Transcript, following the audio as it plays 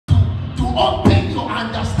open your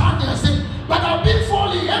understanding and say, but I've been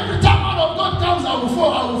falling. Every time man of God comes, I will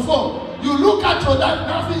fall, I will fall. You look at your life,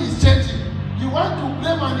 nothing is changing. You want to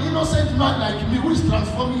blame an innocent man like me who is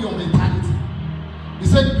transforming your mentality. He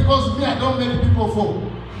said, because me, I don't make people fall.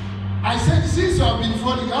 I said, since you have been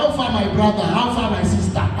falling, how far my brother, how far my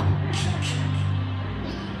sister?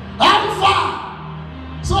 How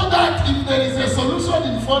far? So that if there is a solution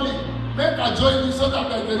in falling, make her join you so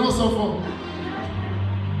that I can also fall.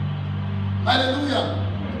 Hallelujah.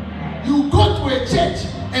 You go to a church,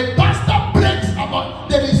 a pastor breaks about,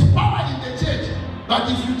 there is power in the church. But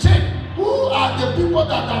if you check, who are the people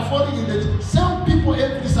that are falling in the church? Same people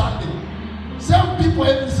every Sunday. Same people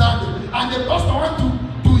every Sunday. And the pastor wants to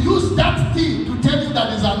use that thing to tell you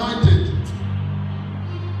that is anointed.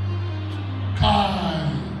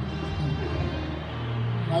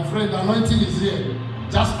 My friend, anointing is here.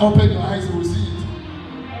 Just open your eyes, you will see it.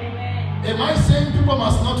 Amen. Am I saying people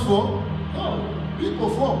must not fall? No, people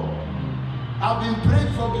fall. I've been prayed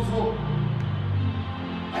for before.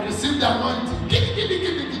 I received the anointing.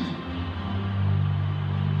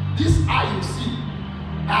 This eye you see,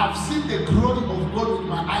 I have seen the glory of God with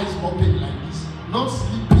my eyes open like this. Not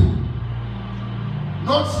sleeping.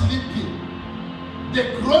 Not sleeping. The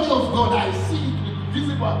glory of God, I see it with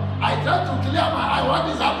visible. I try to clear my eye. What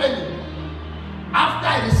is happening? After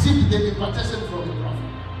I received the invitation from the prophet.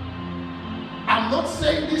 I'm not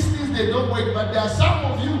saying these things, they don't work, but there are some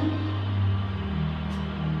of you.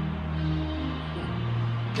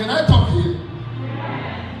 Can I talk here?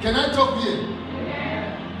 Can I talk here?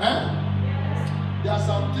 Eh? There are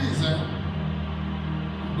some things,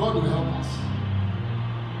 God will help us.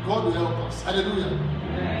 God will help us. Hallelujah.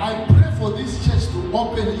 I pray for this church to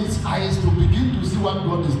open its eyes to begin to see what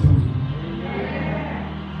God is doing.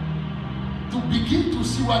 To begin to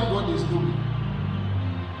see what God is doing.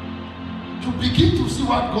 To begin to see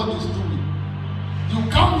what God is doing. You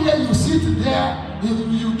come here, you sit there,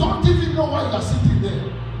 you don't even know why you are sitting there.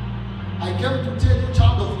 I came to tell you,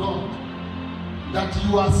 child of God, that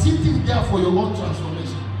you are sitting there for your own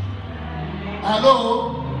transformation.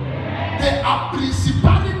 Hello? There are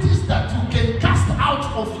principalities that you can cast out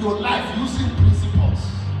of your life using principles.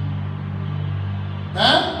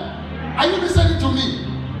 Are you listening to me?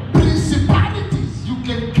 Principalities, you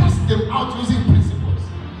can cast them out using principles.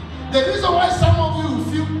 The reason why some of you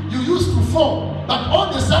feel you used to fall, but all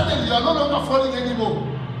of a sudden you are no longer falling anymore.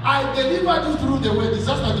 I delivered you through the way. It's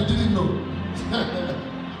just that you didn't know.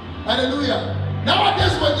 Hallelujah.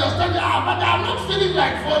 Nowadays when you're standing, but I'm not feeling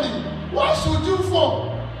like falling. Why should you fall?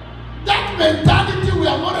 That mentality, we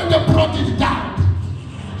have already brought it down.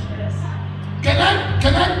 Can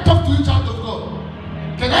I talk to you, child of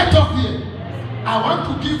God? Can I talk here? I want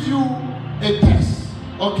to give you a test,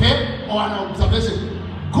 okay, or an observation.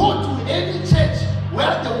 Go to any church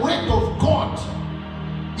where the word of God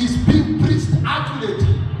is being preached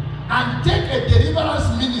accurately and take a deliverance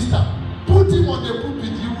minister, put him on the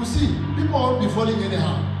pulpit, you will see people won't be falling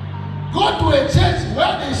anyhow. Go to a church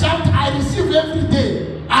where they shout, I receive every day.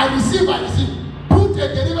 I receive. Put a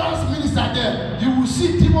deliverance minister there. You will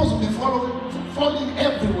see demons will be falling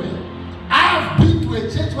everywhere. I have been to a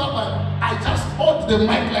church where I just hold the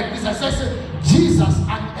mic like this. I said, Jesus,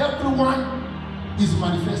 and everyone is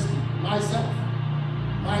manifesting. Myself.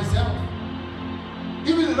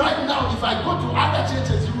 Even right now, if I go to other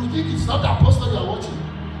churches, you will think it's not the apostle you are watching.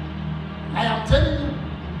 I am telling you.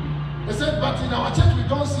 They said, but in our church we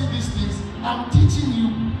don't see these things. I'm teaching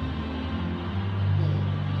you.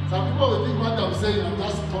 Some people will think what I'm saying, I'm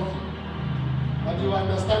just talking. But you will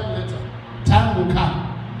understand later. Time will come.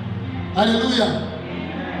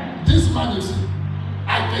 Hallelujah. This man, you see,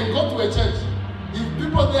 I can go to a church. If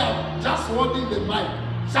people there are just holding the mic,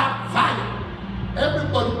 shout fire.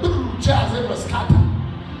 Everybody, chairs ever scatter.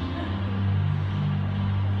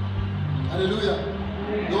 Hallelujah.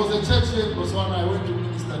 There was a church here in Botswana. I went to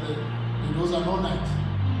minister there. It was an all-night.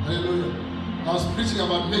 Hallelujah. I was preaching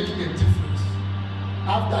about making a difference.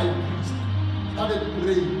 After I preached, started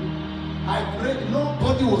praying. I prayed.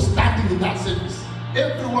 Nobody was standing in that service.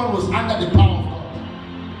 Everyone was under the power of God.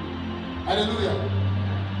 Hallelujah.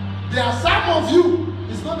 There are some of you,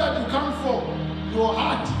 it's not that you can't fall. Your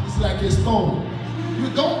heart is like a stone. You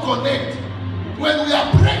don't connect. When we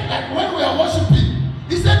are praying, like when we are worshiping,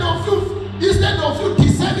 instead of you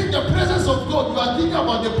discerning the presence of God, you are thinking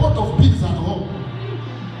about the pot of pigs at home.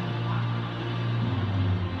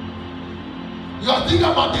 You are thinking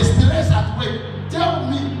about the stress at work. Tell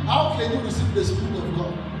me, how can you receive the Spirit of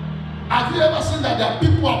God? Have you ever seen that there are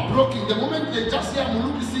people who are broken? The moment they just hear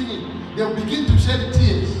Mulupi singing, they will begin to shed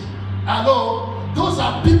tears. Hello? Those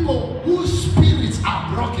are people whose spirits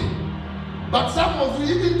are broken. But some of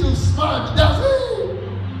you, even to smile,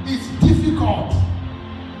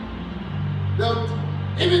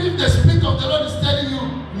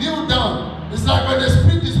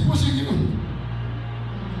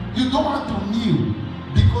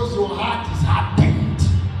 your heart is hardened.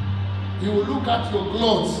 You will look at your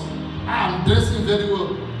clothes. I'm dressing very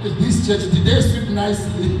well. In this church, did they sweep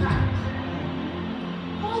nicely?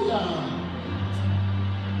 Oh yeah.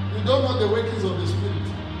 You don't know the workings of the Spirit.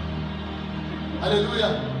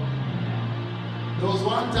 Hallelujah. There was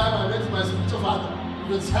one time I met my spiritual father,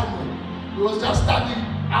 with Samuel. He was just standing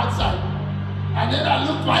outside. And then I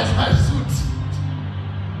looked at my suit.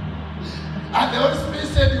 And the Holy Spirit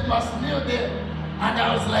said, you must kneel there. And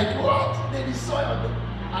I was like, what? There is soil.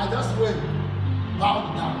 I just went,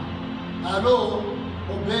 bowed down. Hello,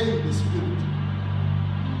 obeying the Spirit.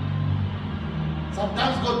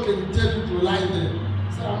 Sometimes God can tell you to lie there.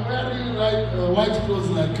 So I'm wearing white clothes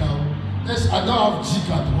like yes, I don't have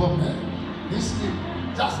jig at home. This thing,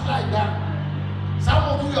 just like that. Some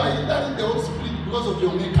of you are hindering the Holy Spirit because of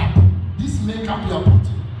your makeup. This makeup you are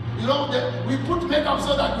putting. You know, we put makeup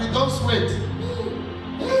so that we don't sweat.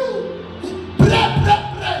 Pray, pray,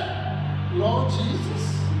 pray. Lord Jesus.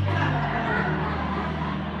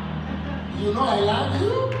 You know I love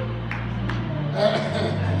you.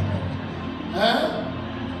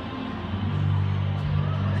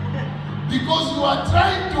 Because you are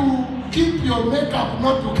trying to keep your makeup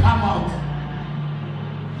not to come out.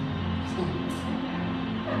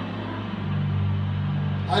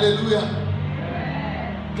 Hallelujah.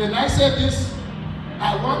 Can I say this?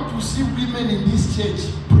 I want to see women in this church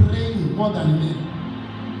praying more than men.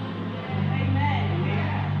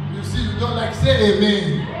 Amen. You see, you don't like say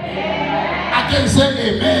amen. Amen. I can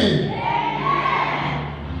say amen. Amen.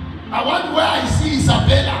 I want where I see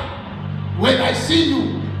Isabella. When I see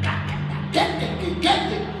you, get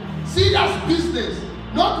it. See, that's business.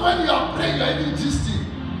 Not when you are praying, you are even gisting.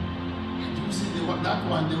 And you see that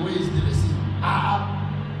one, the way he's dressing.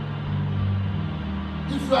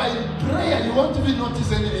 If you are in prayer, you won't even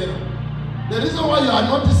notice any error. The reason why you are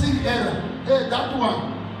noticing error, hey, that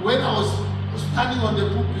one, when I was standing on the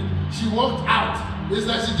pulpit, she walked out. It's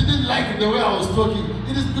like she didn't like the way I was talking.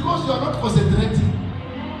 It is because you are not concentrating.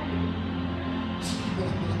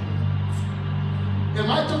 Am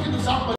I talking to somebody?